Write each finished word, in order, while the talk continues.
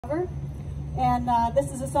And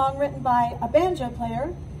this is a song written by a banjo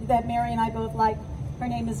player that Mary and I both like. Her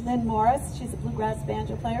name is Lynn Morris. She's a bluegrass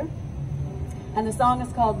banjo player. And the song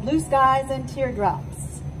is called Blue Skies and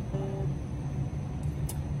Teardrops.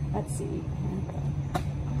 Let's see.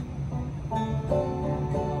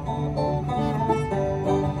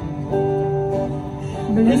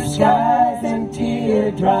 Blue skies and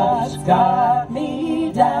teardrops got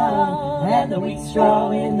me down, and the wheat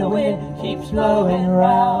straw in the wind keeps blowing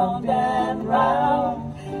round and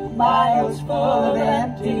round. Miles full of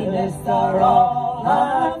emptiness are all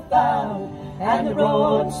I've found, and the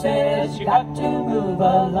road says you got to move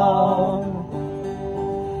along.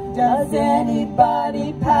 Does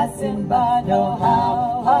anybody passing by know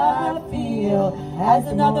how I feel as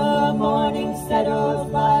another morning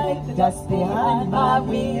settles like the dust behind my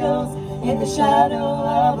wheels, in the shadow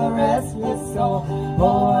of a restless soul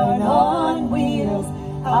born on wheels?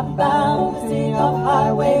 I'm bouncing up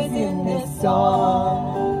highways in this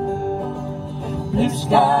song. Blue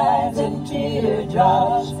skies and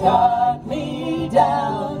teardrops got me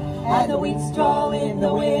down, and the wheat straw in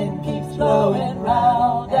the wind keeps blowing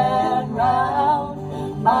round and round.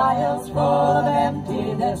 Miles full of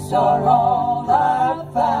emptiness are all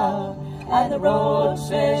I've found, and the road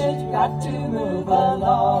says you got to move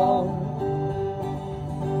along.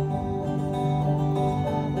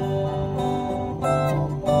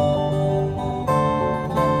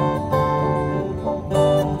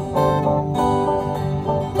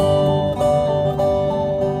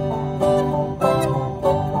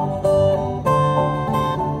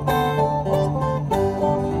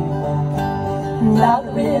 Now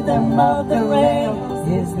the rhythm of the rails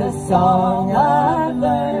is the song I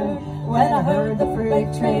learned. When I heard the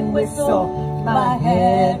freight train whistle, my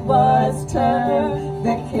head was turned.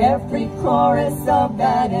 The carefree chorus of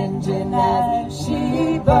that engine as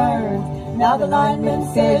she burns. Now the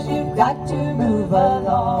lineman says you've got to move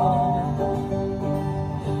along.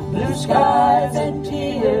 Blue skies and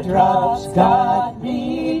teardrops got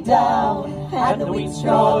me down, and the wheat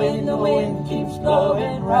straw in the wind keeps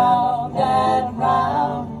blowing round and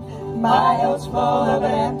round. Miles full of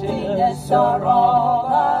emptiness are all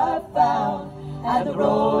I've found, and the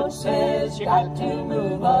road says you got to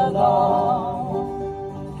move along.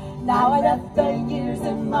 Now I left the years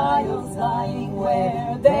and miles lying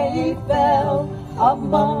where they fell,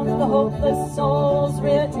 among the hopeless souls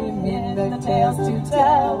written in the tales to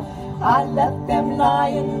tell. I left them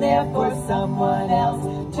lying there for someone else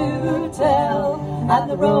to tell, and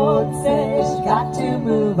the road says you got to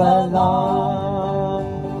move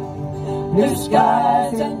along. Blue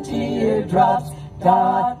skies and teardrops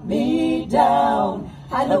got me down,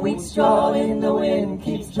 and the wheat straw in the wind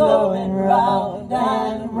keeps blowing round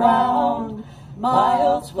and round.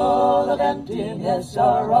 Miles full of emptiness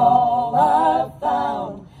are all I've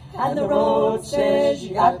found, and the road says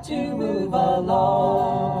you got to move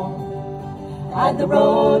along. And the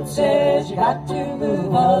road says you got to move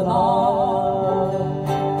along.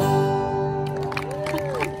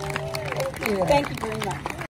 Thank you.